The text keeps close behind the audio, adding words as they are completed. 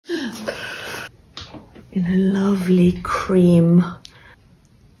in a lovely cream.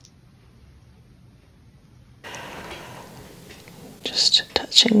 Just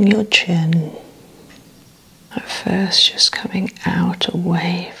touching your chin. At first just coming out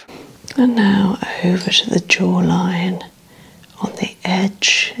away, and now over to the jawline on the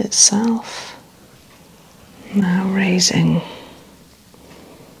edge itself. Now raising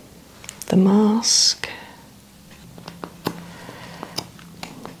the mask.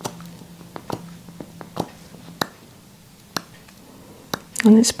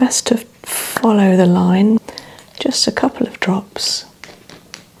 And it's best to follow the line, just a couple of drops.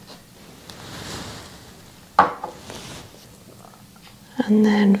 And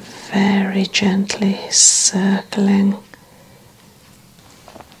then very gently circling,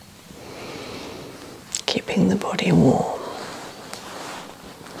 keeping the body warm.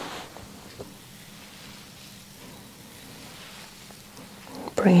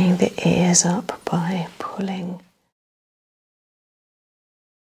 Bringing the ears up by pulling.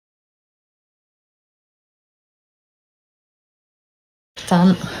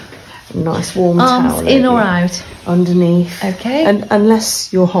 Done. Nice warm arms towel. In or out? Underneath. Okay. And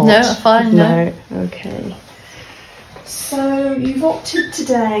unless you're hot. No, fine. No. Okay. So you've opted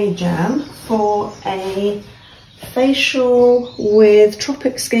today, Jan, for a facial with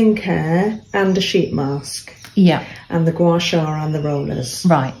Tropic Skincare and a sheet mask. Yeah. And the Gua Sha and the rollers.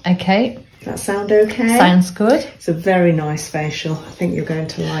 Right. Okay. That sound okay? Sounds good. It's a very nice facial. I think you're going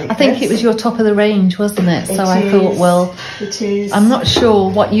to like it. I think it was your top of the range, wasn't it? So I thought, well, it is. I'm not sure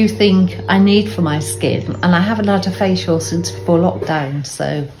what you think I need for my skin, and I haven't had a facial since before lockdown,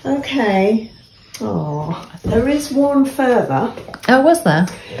 so. Okay. Oh, there is one further. Oh, was there?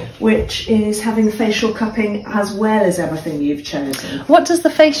 Which is having the facial cupping as well as everything you've chosen. What does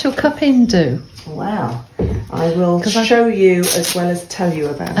the facial cupping do? Well, I will show you as well as tell you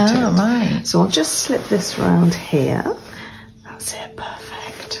about it. Oh, right. So I'll just slip this round here. That's it,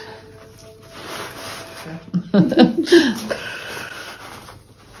 perfect.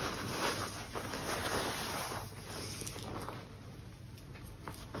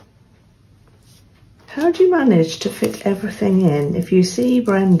 How do you manage to fit everything in? If you see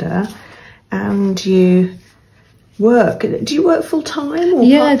Brenda and you work, do you work full time?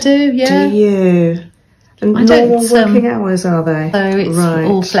 Yeah, I do, yeah. Do you? And I normal don't, working hours, are they? So it's right.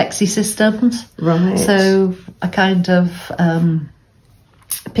 all flexi systems. Right. So I kind of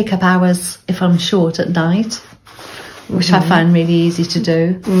pick up hours if I'm short at night, which I find really easy to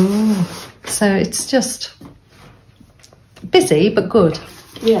do. So it's just busy, but good.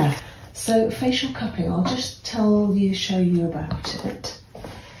 Yeah. So facial cupping, I'll just show you about it.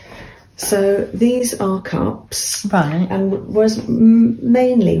 So these are cups. Right. And whereas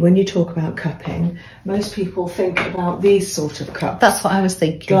mainly when you talk about cupping, most people think about these sort of cups. That's what I was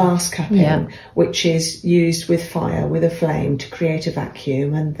thinking. Glass cupping, yeah. Which is used with fire, with a flame to create a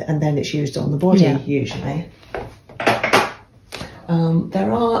vacuum, and then it's used on the body, yeah. usually.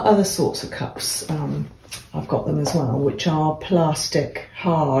 There are other sorts of cups. I've got them as well, which are plastic,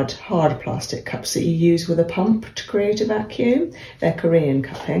 hard plastic cups that you use with a pump to create a vacuum. They're Korean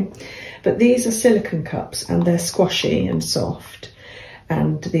cupping. But these are silicone cups, and they're squashy and soft,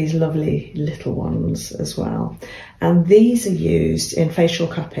 and these lovely little ones as well. And these are used in facial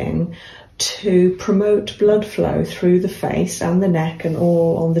cupping to promote blood flow through the face and the neck and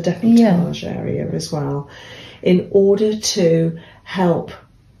all on the décolletage area as well, in order to help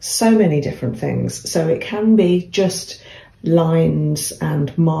so many different things. So it can be just lines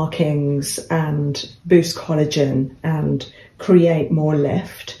and markings and boost collagen and create more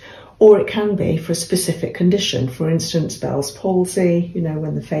lift, or it can be for a specific condition. For instance, Bell's palsy, you know,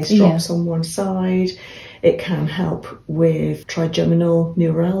 when the face drops on one side. It can help with trigeminal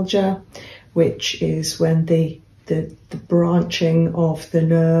neuralgia, which is when the branching of the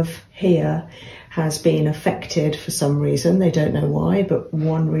nerve here has been affected for some reason. They don't know why, but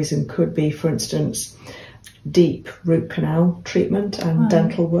one reason could be, for instance, deep root canal treatment and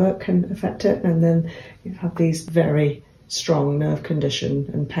dental work can affect it. And then you have these very strong nerve condition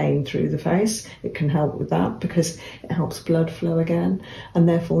and pain through the face. It can help with that because it helps blood flow again, and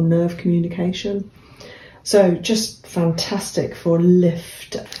therefore nerve communication. So just fantastic for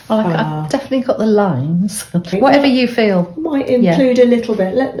lift. Well, I've definitely got the lines. Whatever you feel. Might include a little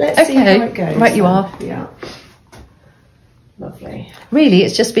bit. Let's see how it goes. Right, you are. Yeah. Lovely. Really,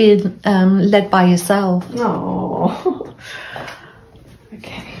 it's just being led by yourself. Oh.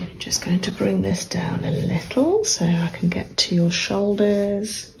 Okay, I'm just going to bring this down a little so I can get to your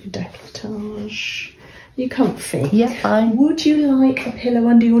shoulders, your décolletage. You comfy? Yeah, fine. Would you like a pillow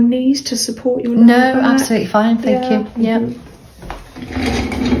under your knees to support your lower No, back? absolutely fine, thank you. Yeah.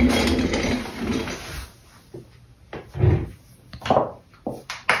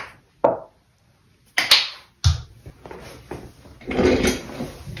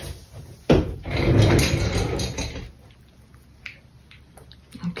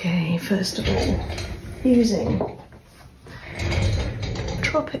 Okay, first of all, using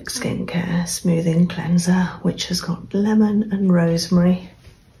Tropic Skincare Smoothing Cleanser, which has got lemon and rosemary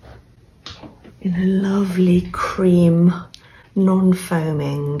in a lovely cream,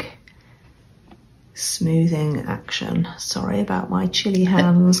 non-foaming smoothing action. Sorry about my chilly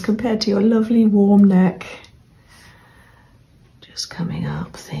hands compared to your lovely warm neck. Just coming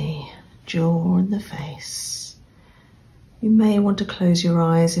up the jaw and the face. You may want to close your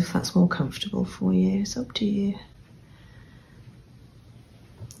eyes if that's more comfortable for you. It's up to you.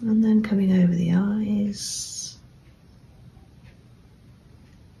 And then coming over the eyes.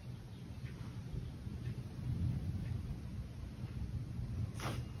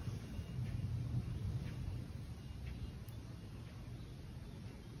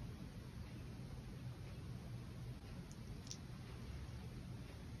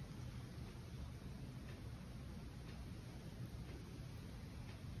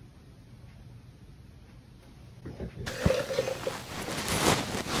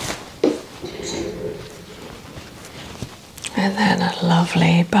 And then a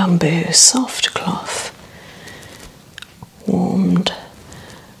lovely bamboo soft cloth warmed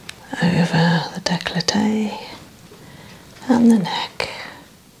over the décolleté and the neck.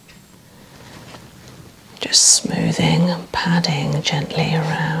 Just smoothing and padding gently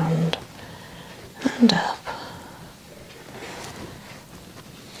around and up.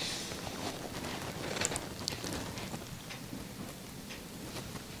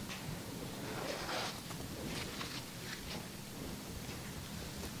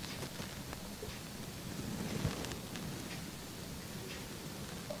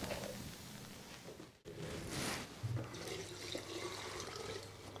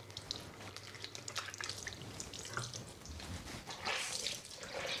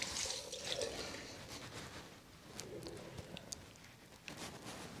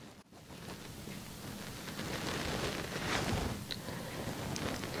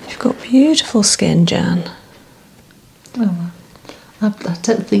 Got beautiful skin, Jan. Oh, I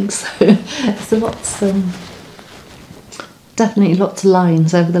don't think so. There's definitely lots of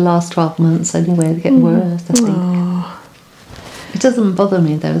lines over the last 12 months anyway. They get worse, I think. Oh. It doesn't bother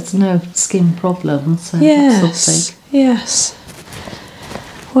me though, there's no skin problem, so Yes, that's something. yes.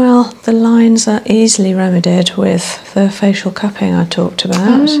 Well, the lines are easily remedied with the facial cupping I talked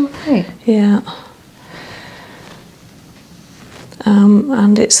about. Oh, right. Yeah.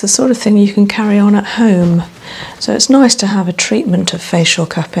 And it's the sort of thing you can carry on at home. So it's nice to have a treatment of facial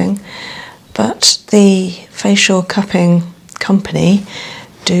cupping, but the facial cupping company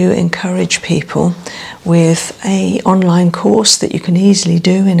do encourage people with an online course that you can easily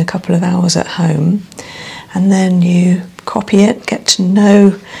do in a couple of hours at home, and then you copy it, get to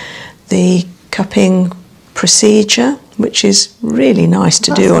know the cupping procedure, which is really nice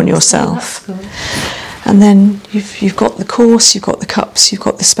to do on yourself. And then you've got the course, you've got the cups, you've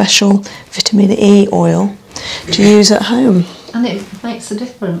got the special vitamin E oil to use at home. And it makes a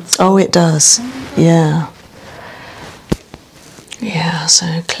difference. Oh, it does. Yeah. Yeah,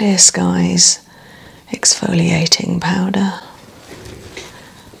 so Clear Skies exfoliating powder.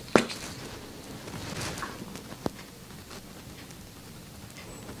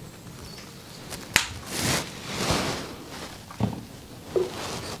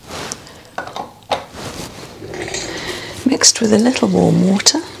 Mixed with a little warm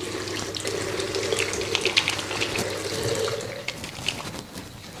water.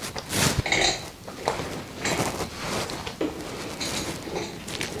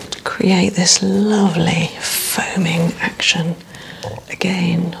 To create this lovely foaming action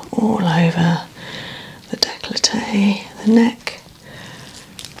again all over the décolleté, the neck,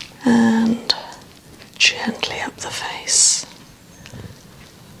 and gently up the face.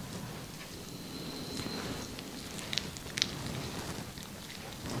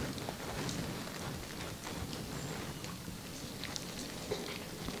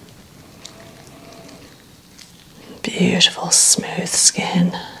 Beautiful smooth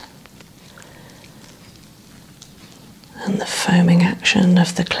skin, and the foaming action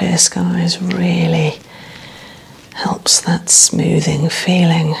of the Clear Skies really helps that smoothing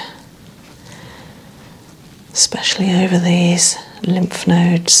feeling, especially over these lymph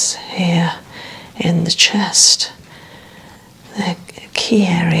nodes here in the chest. They're a key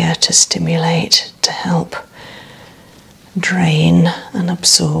area to stimulate, to help drain and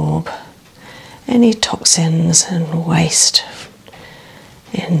absorb any toxins and waste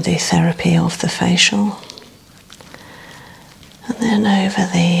in the therapy of the facial. And then over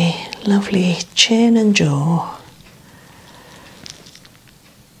the lovely chin and jaw,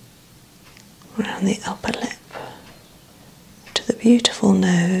 around the upper lip, to the beautiful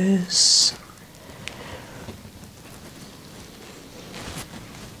nose.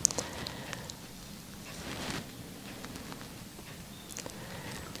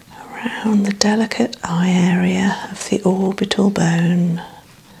 Around the delicate eye area of the orbital bone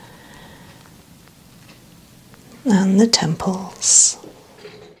and the temples.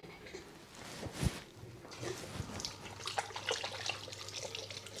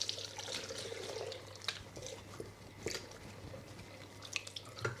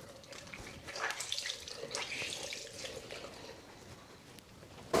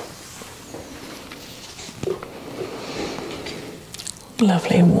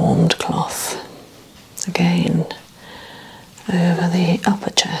 Lovely warmed cloth again over the upper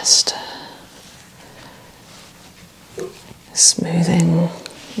chest, smoothing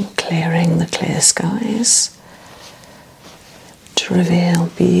and clearing the clear skies to reveal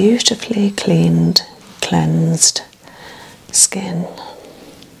beautifully cleaned, cleansed skin.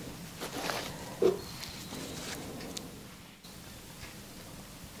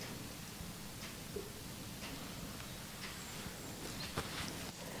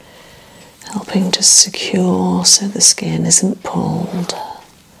 Helping to secure so the skin isn't pulled,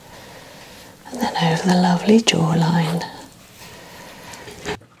 and then over the lovely jawline.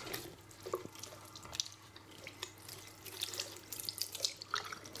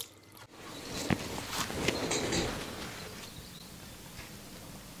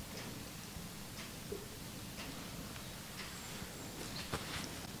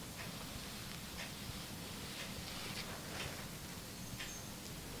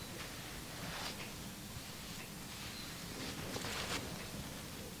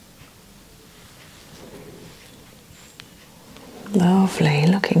 Lovely,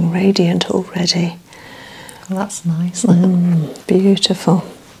 looking radiant already. Well, that's nice. Beautiful.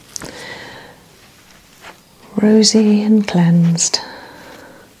 Rosy and cleansed.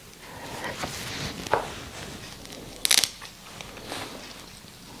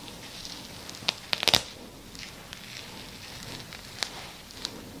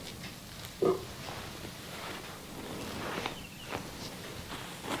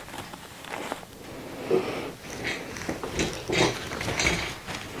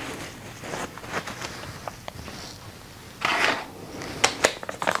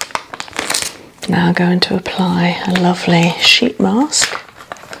 Now going to apply a lovely sheet mask.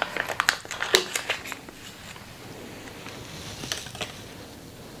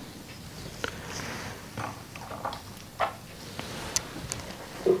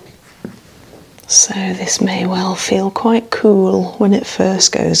 So this may well feel quite cool when it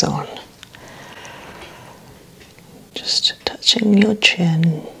first goes on. Just touching your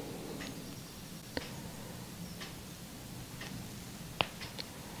chin.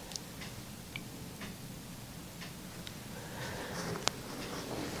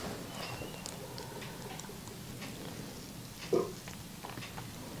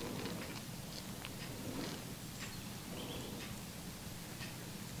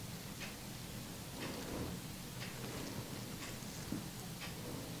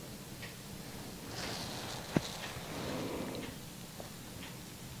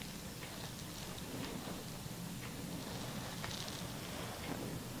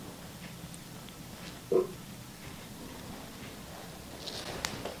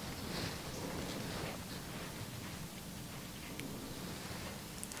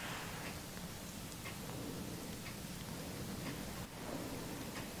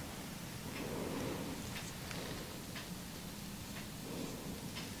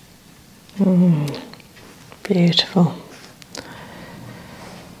 Beautiful.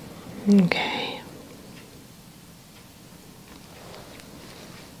 Okay.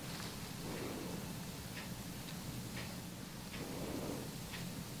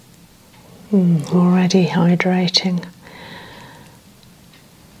 Already hydrating,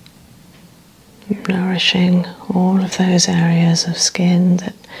 nourishing all of those areas of skin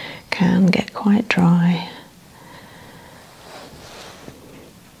that can get quite dry.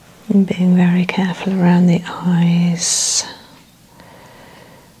 And being very careful around the eyes.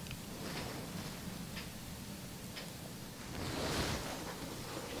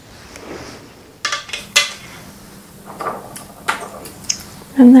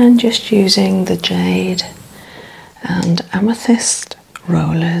 And then just using the jade and amethyst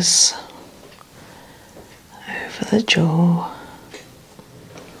rollers over the jaw.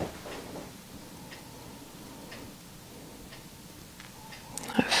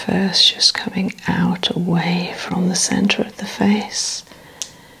 At first just coming out away from the centre of the face,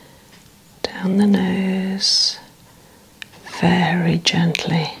 down the nose, very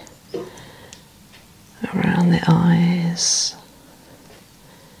gently around the eyes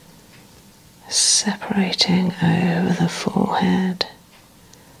separating over the forehead.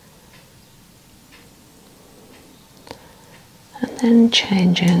 And then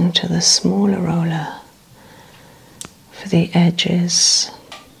changing to the smaller roller for the edges.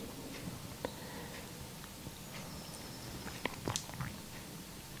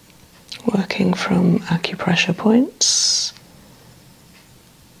 Working from acupressure points,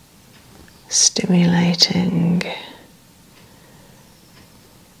 stimulating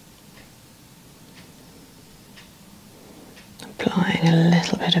applying a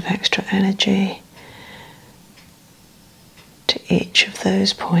little bit of extra energy to each of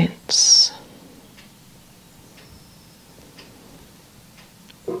those points.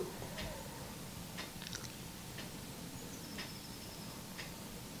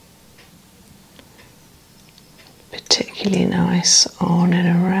 Particularly nice on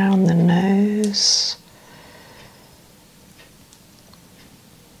and around the nose.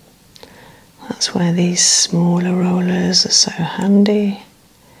 That's where these smaller rollers are so handy.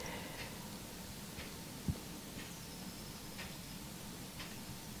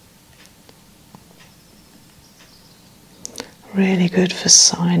 Really good for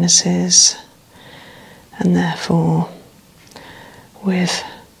sinuses, and therefore with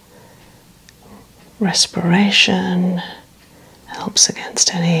respiration, helps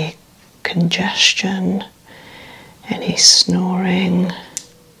against any congestion, any snoring,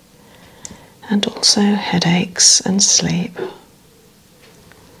 and also headaches and sleep.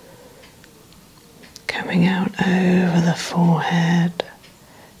 Coming out over the forehead,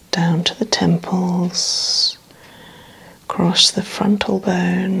 down to the temples, across the frontal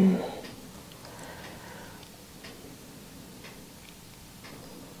bone,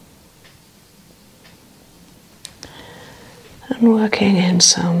 and working in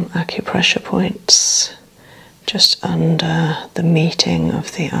some acupressure points just under the meeting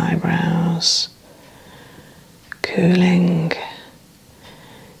of the eyebrows, cooling,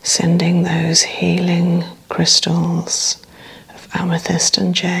 sending those healing crystals of amethyst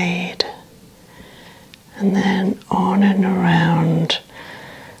and jade, and then on and around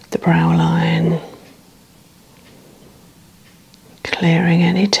the brow line, clearing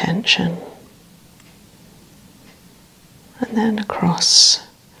any tension. And then across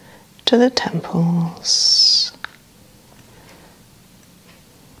to the temples.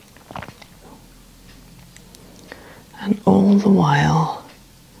 And all the while,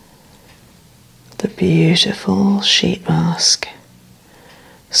 the beautiful sheet mask,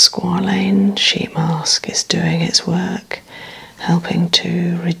 squalane sheet mask, is doing its work, helping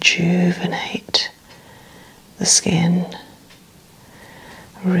to rejuvenate the skin.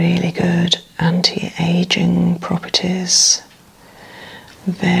 Really good anti-aging properties,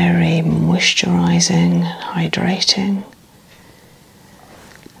 very moisturizing, hydrating,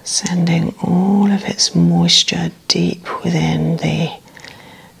 sending all of its moisture deep within the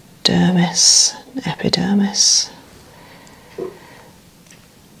dermis, epidermis.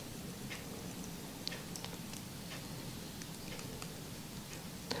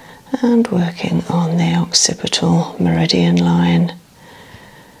 And working on the occipital meridian line,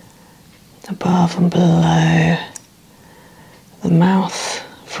 above and below the mouth,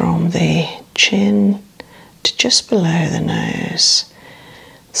 from the chin to just below the nose.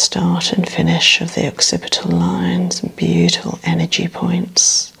 Start and finish of the occipital line, some beautiful energy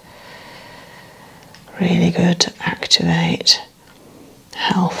points. Really good to activate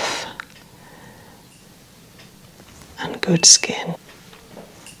health and good skin.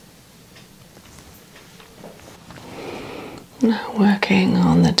 Now working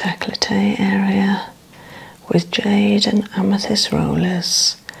on the décolleté area with jade and amethyst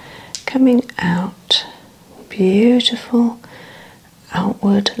rollers, coming out, beautiful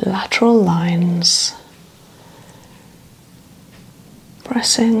outward lateral lines,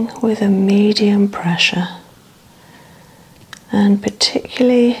 pressing with a medium pressure, and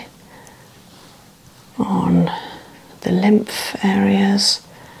particularly on the lymph areas.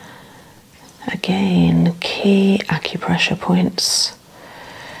 Again, key acupressure points,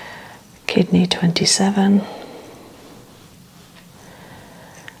 kidney 27,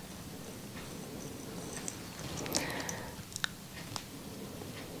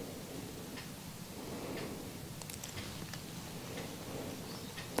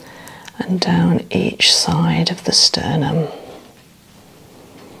 and down each side of the sternum.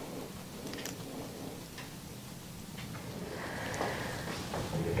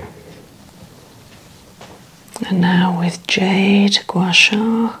 And now with jade, Gua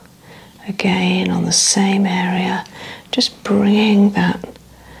Sha, again on the same area, just bringing that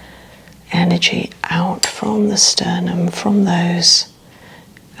energy out from the sternum, from those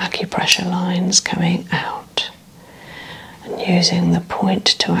acupressure lines coming out and using the point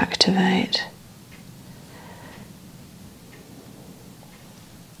to activate.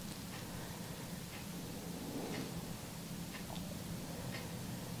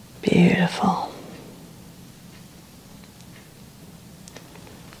 Beautiful.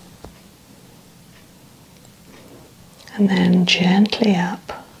 And then gently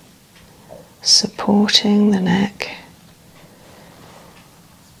up, supporting the neck,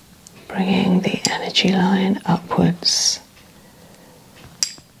 bringing the energy line upwards.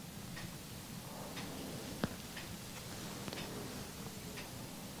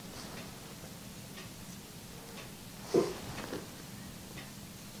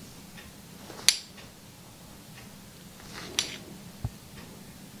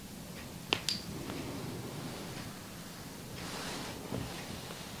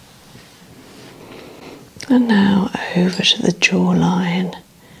 And now over to the jawline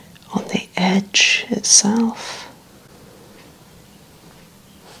on the edge itself.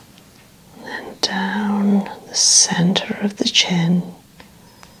 And then down the center of the chin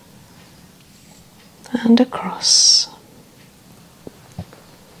and across.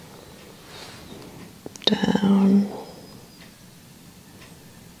 Down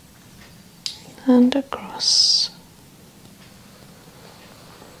and across.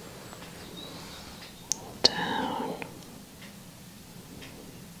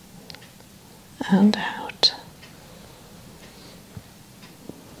 And out.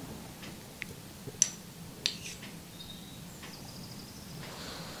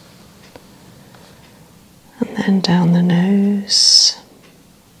 And then down the nose,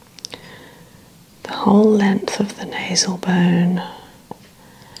 the whole length of the nasal bone,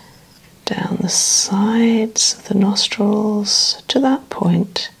 down the sides of the nostrils to that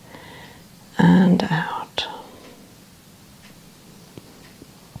point, and out.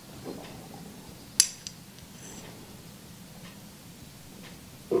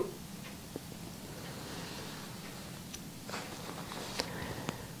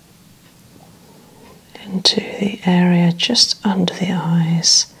 Into the area just under the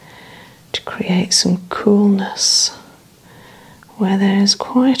eyes to create some coolness where there is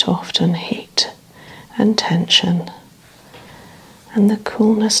quite often heat and tension, and the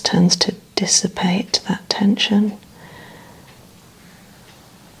coolness tends to dissipate that tension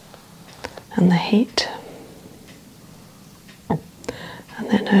and the heat. And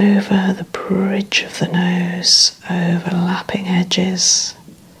then over the bridge of the nose, overlapping edges.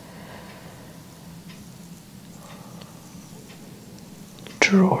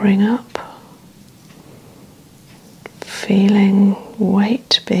 Drawing up, feeling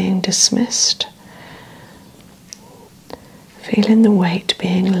weight being dismissed, feeling the weight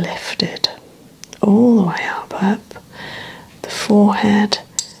being lifted all the way up the forehead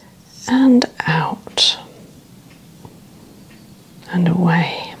and out and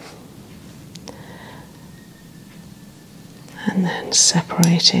away, and then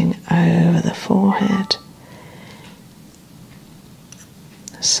separating over the forehead.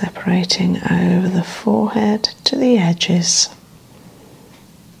 Separating over the forehead to the edges.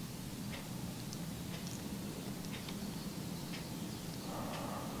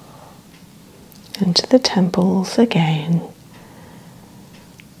 Into the temples again.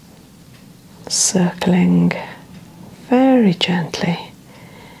 Circling very gently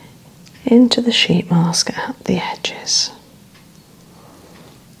into the sheet mask at the edges.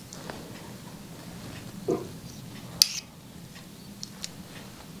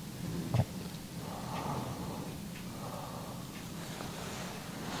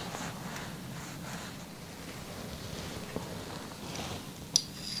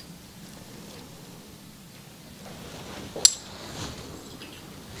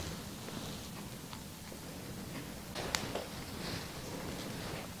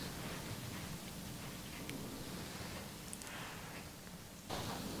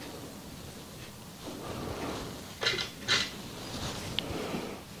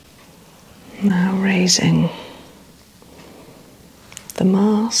 Now raising the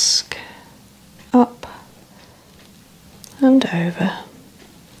mask up and over.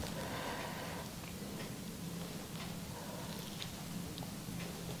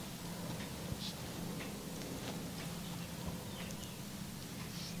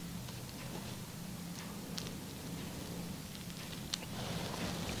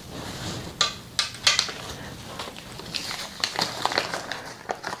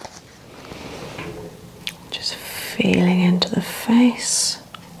 Feeling into the face,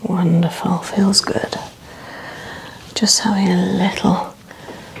 wonderful, feels good. Just having a little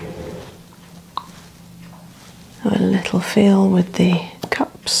feel with the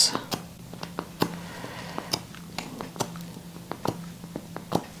cup cups.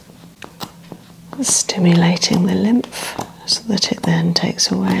 Stimulating the lymph so that it then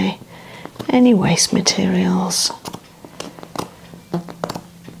takes away any waste materials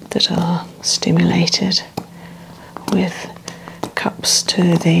that are stimulated with cups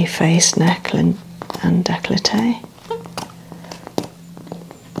to the face, neck and décolleté.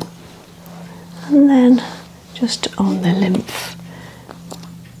 And then just on the lymph,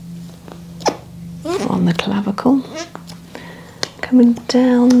 on the clavicle, coming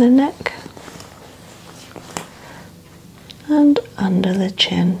down the neck and under the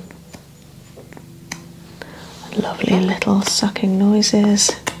chin. Lovely little sucking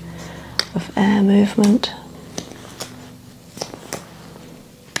noises of air movement.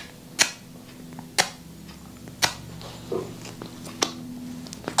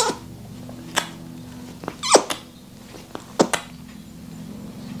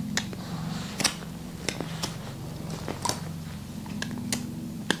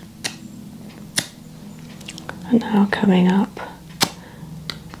 And now coming up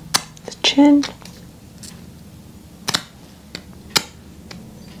the chin.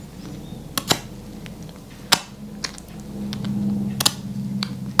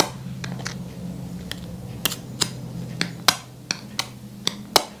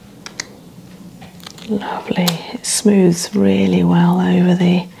 Lovely, it smooths really well over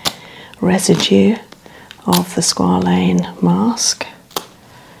the residue of the squalane mask.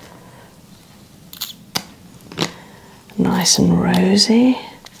 Nice and rosy,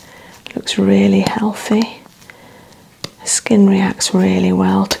 looks really healthy. The skin reacts really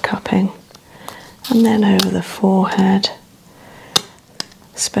well to cupping. And then over the forehead,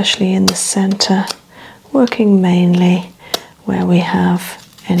 especially in the centre, working mainly where we have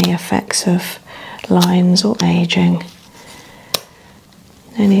any effects of lines or aging,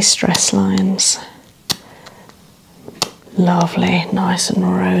 any stress lines. Lovely, nice and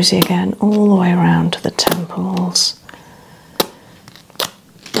rosy again, all the way around to the temples.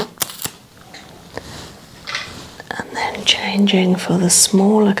 And then changing for the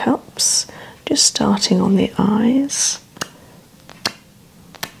smaller cups, just starting on the eyes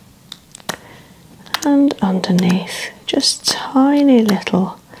and underneath, just tiny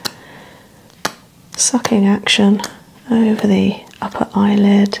little sucking action over the upper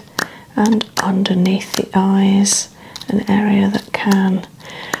eyelid and underneath the eyes, an area that can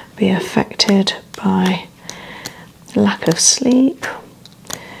be affected by lack of sleep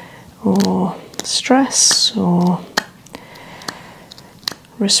or stress or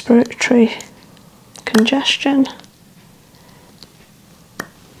respiratory congestion.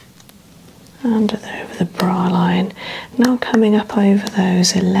 And over the brow line, now coming up over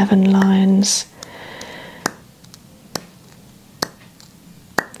those 11 lines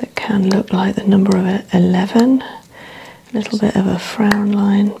that can look like the number of 11, a little bit of a frown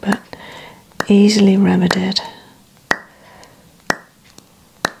line, but easily remedied.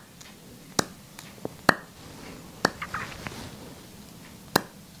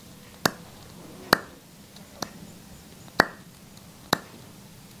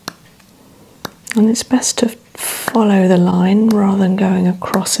 And it's best to follow the line rather than going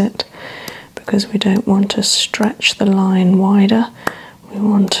across it, because we don't want to stretch the line wider. We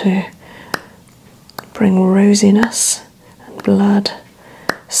want to bring rosiness and blood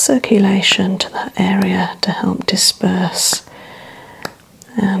circulation to that area to help disperse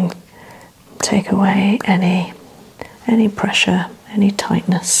and take away any pressure, any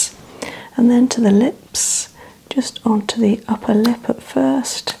tightness. And then to the lips, just onto the upper lip at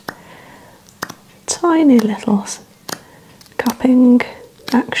first. Tiny little cupping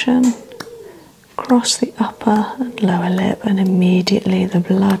action across the upper and lower lip, and immediately the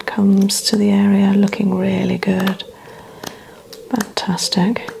blood comes to the area, looking really good.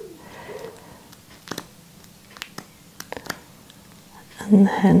 Fantastic. And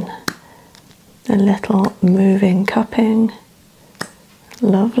then the little moving cupping.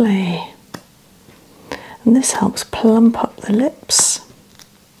 Lovely. And this helps plump up the lips.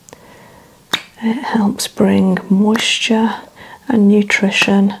 It helps bring moisture and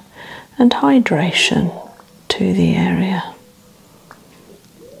nutrition and hydration to the area.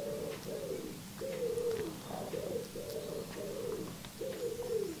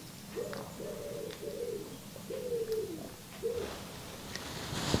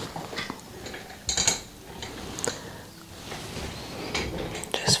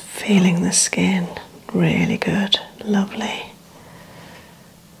 Just feeling the skin, really good, lovely.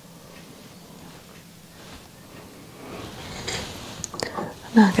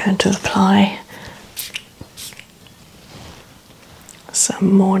 Now I'm going to apply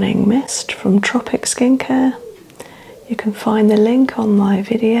some morning mist from Tropic Skincare. You can find the link on my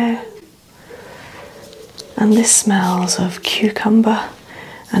video. And this smells of cucumber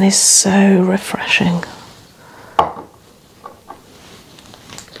and is so refreshing.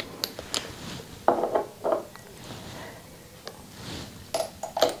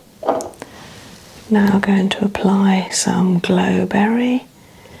 Now going to apply some Glowberry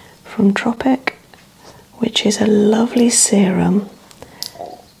from Tropic, which is a lovely serum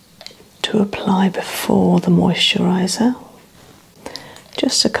to apply before the moisturiser.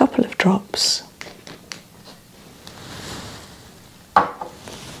 Just a couple of drops.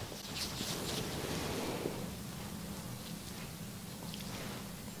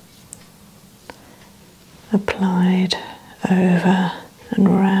 Applied over and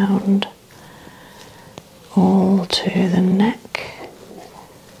round, all to the neck,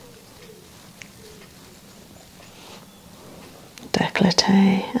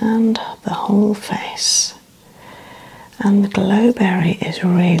 décolleté, and the whole face. And the Glowberry is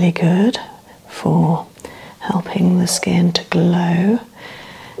really good for helping the skin to glow.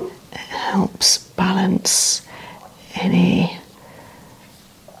 It helps balance any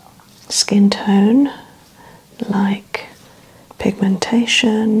skin tone like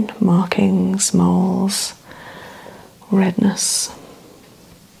pigmentation, markings, moles, redness.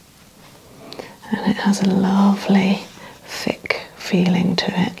 And it has a lovely thick feeling to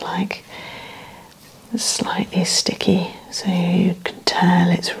it, like slightly sticky, so you can tell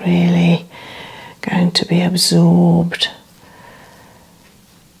it's really going to be absorbed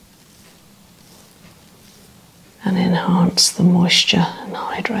and enhance the moisture and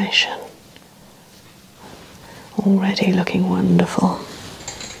hydration. Already looking wonderful.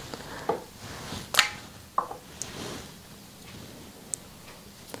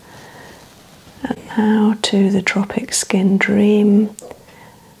 And now to the Tropic Skin Dream,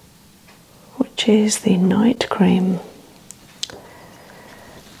 which is the night cream.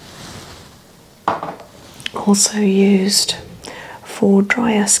 Also used for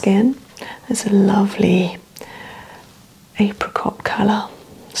drier skin. There's a lovely apricot colour,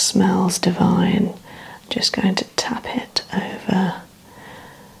 smells divine. Just going to tap it over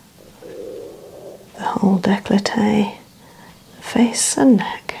the whole décolleté, face and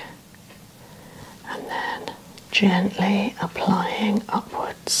neck, and then gently applying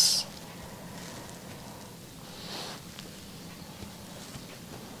upwards.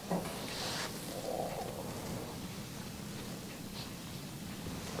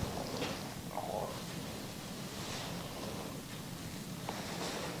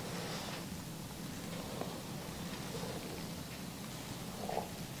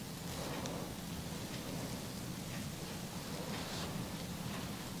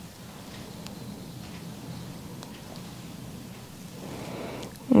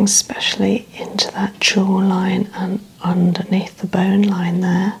 Especially into that jawline and underneath the bone line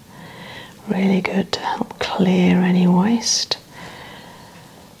there. Really good to help clear any waste.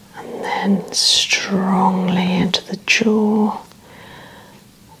 And then strongly into the jaw,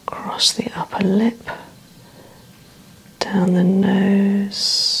 across the upper lip, down the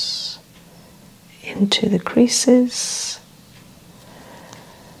nose, into the creases.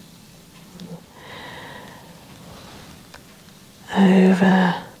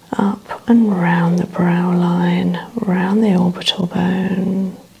 Over, up and round the brow line, round the orbital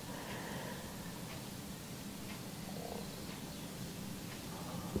bone.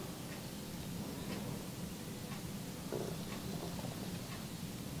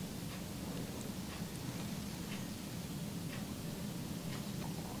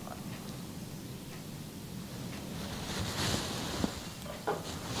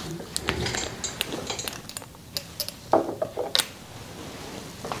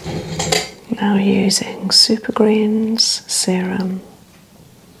 Now using Super Greens serum,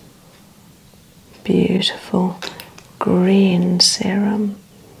 beautiful green serum,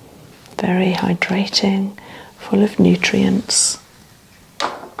 very hydrating, full of nutrients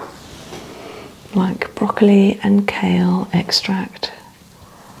like broccoli and kale extract.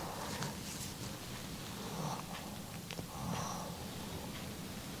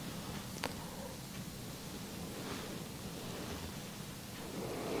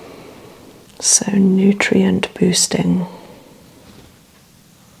 So nutrient boosting.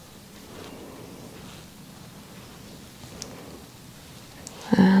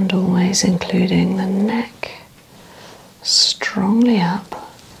 And always including the neck, strongly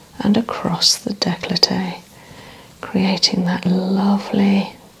up and across the décolleté, creating that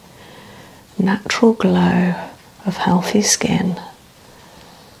lovely natural glow of healthy skin.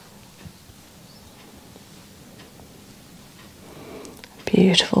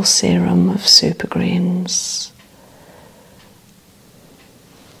 beautiful serum of super greens.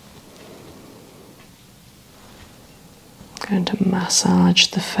 I'm going to massage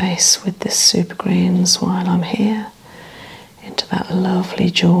the face with this super greens while I'm here into that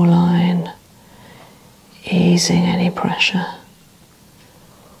lovely jawline, easing any pressure.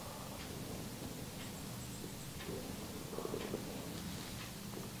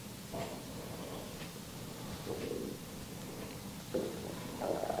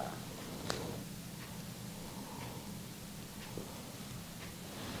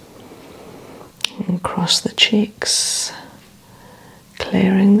 And across the cheeks,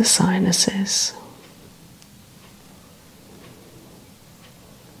 clearing the sinuses.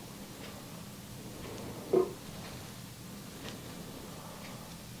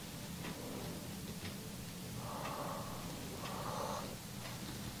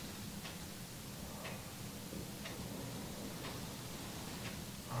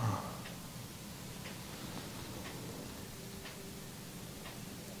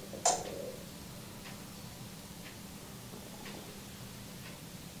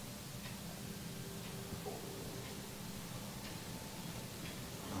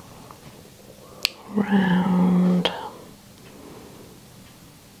 Round,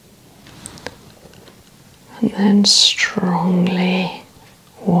 and then strongly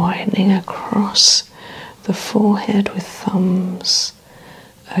widening across the forehead with thumbs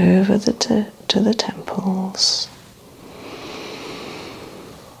over to the temples.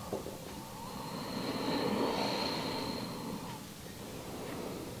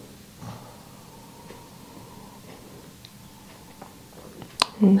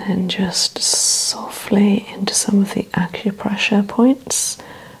 And then just softly into some of the acupressure points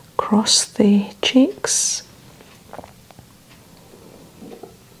across the cheeks.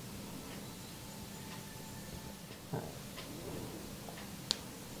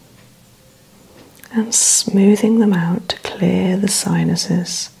 And smoothing them out to clear the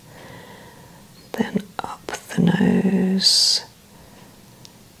sinuses. Then up the nose.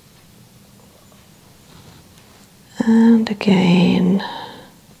 And again,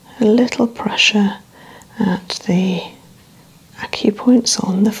 a little pressure at the acupoints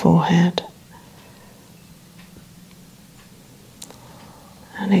on the forehead.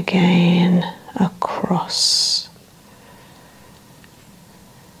 And again across.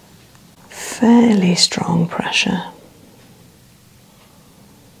 Fairly strong pressure.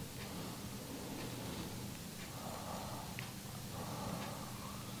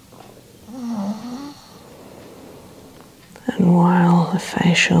 And while the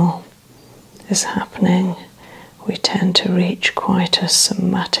facial is happening, we tend to reach quite a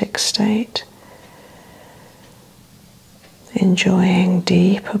somatic state, enjoying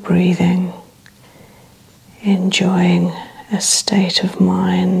deeper breathing, enjoying a state of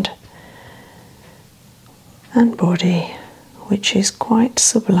mind and body which is quite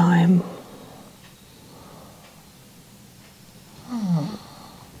sublime.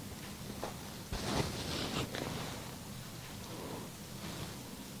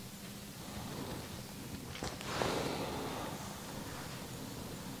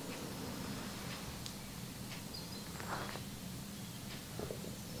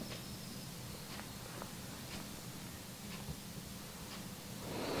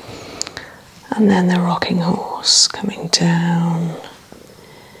 And then the rocking horse coming down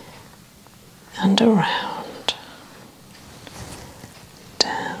and around,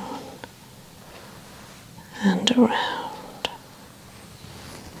 down and around,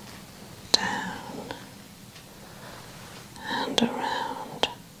 down and around.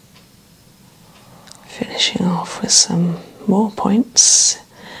 Finishing off with some more points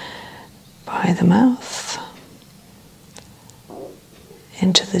by the mouth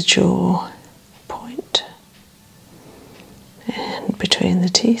into the jaw. And between the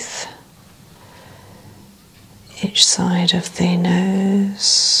teeth, each side of the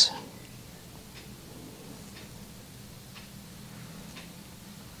nose,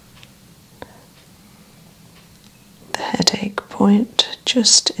 the headache point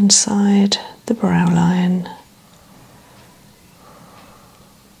just inside the brow line,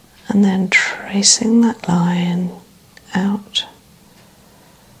 and then tracing that line out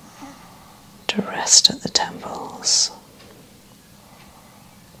to rest at the temples.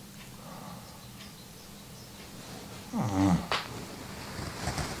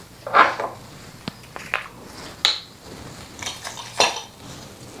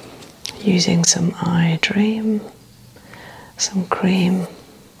 Using some eye dream, some cream,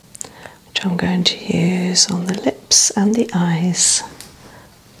 which I'm going to use on the lips and the eyes.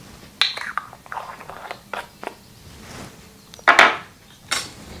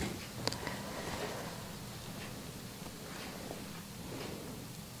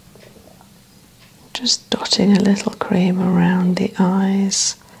 Just dotting a little cream around the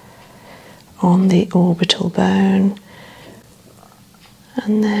eyes, on the orbital bone,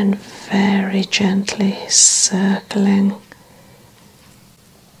 and then very gently circling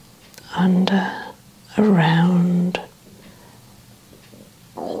under, around,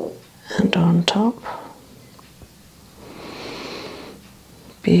 and on top.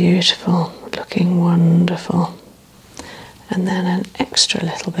 Beautiful, looking wonderful. And then an extra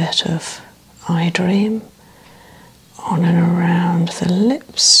little bit of eye dream on and around the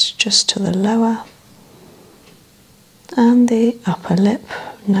lips, just to the lower and the upper lip,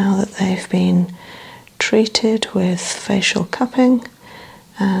 now that they've been treated with facial cupping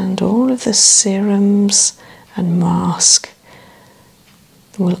and all of the serums and mask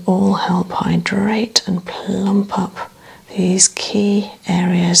will all help hydrate and plump up these key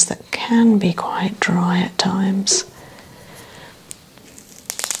areas that can be quite dry at times.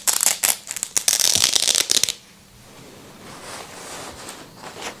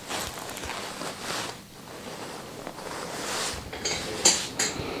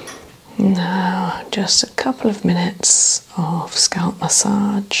 Now, just a couple of minutes of scalp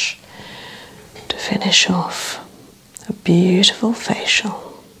massage to finish off a beautiful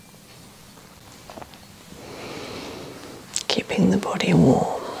facial. Keeping the body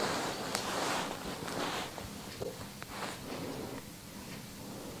warm.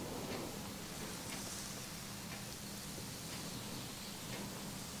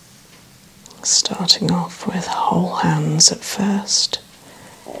 Starting off with whole hands at first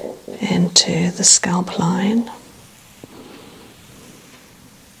into the scalp line.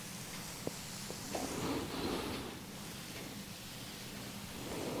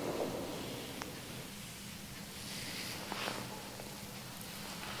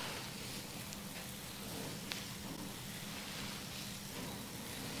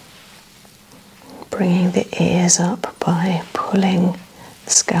 Bringing the ears up by pulling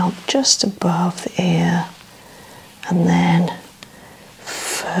the scalp just above the ear, and then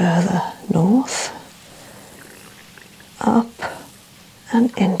further north, up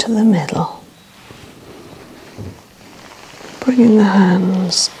and into the middle. Bringing the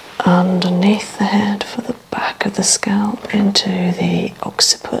hands underneath the head for the back of the scalp into the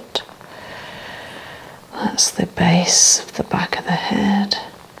occiput. That's the base of the back of the head.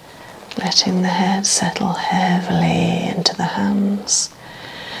 Letting the head settle heavily into the hands.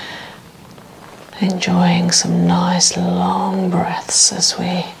 Enjoying some nice long breaths as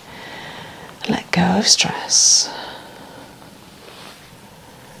we let go of stress.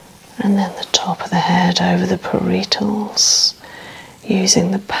 And then the top of the head over the parietals,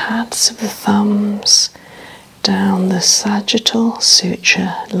 using the pads of the thumbs down the sagittal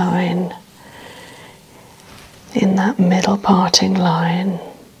suture line, in that middle parting line,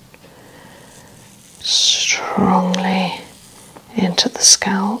 strongly into the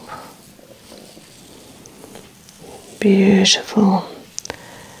scalp. Beautiful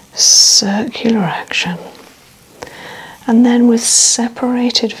circular action. And then with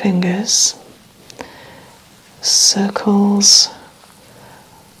separated fingers, circles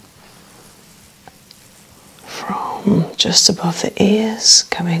from just above the ears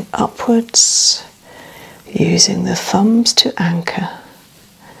coming upwards, using the thumbs to anchor,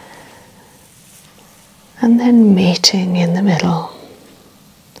 and then meeting in the middle.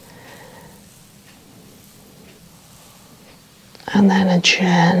 And then a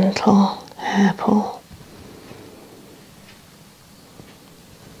gentle hair pull.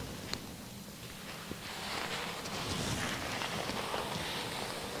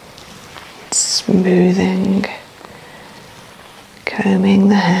 Smoothing, combing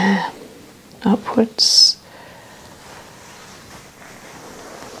the hair upwards.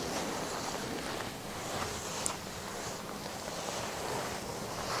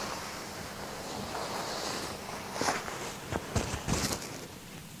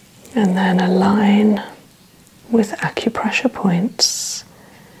 And then a line with acupressure points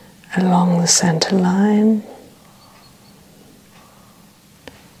along the center line,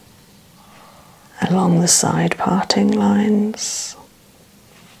 along the side parting lines,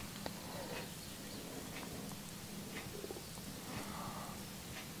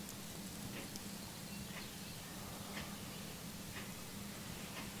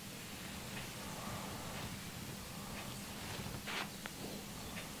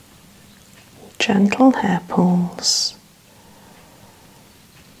 gentle hair pulls.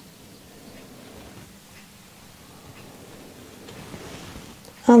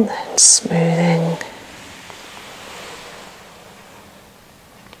 And then smoothing.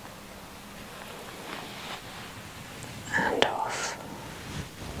 And off.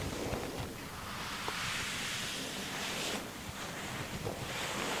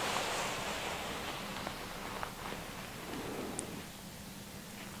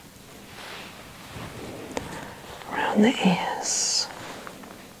 around the ears.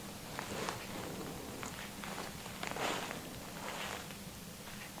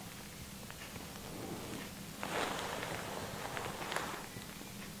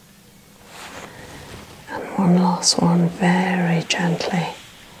 And one last one, very gently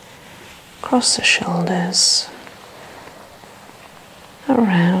across the shoulders,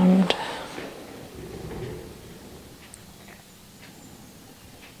 around,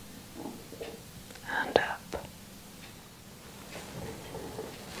 and up.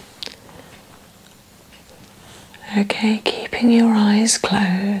 Okay, keeping your eyes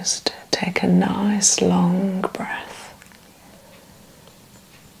closed, take a nice long breath.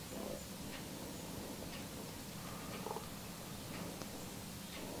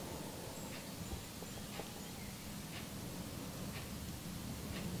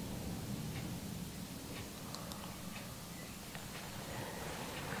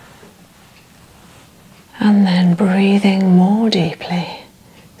 And then breathing more deeply,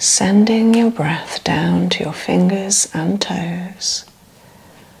 sending your breath down to your fingers and toes.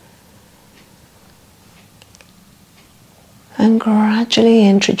 And gradually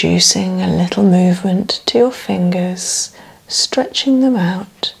introducing a little movement to your fingers, stretching them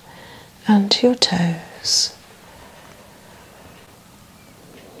out, and to your toes.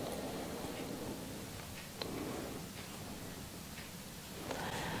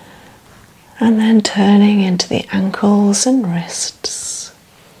 And then turning into the ankles and wrists.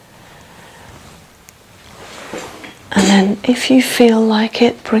 And then, if you feel like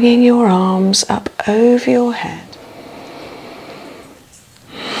it, bringing your arms up over your head.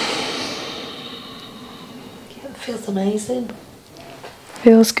 Yeah, it feels amazing.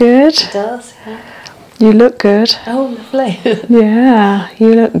 Feels good? It does, yeah. You look good. Oh, lovely. Yeah,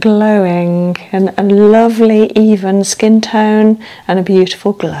 you look glowing, and a lovely even skin tone and a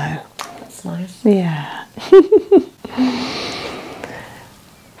beautiful glow. That's nice. Yeah.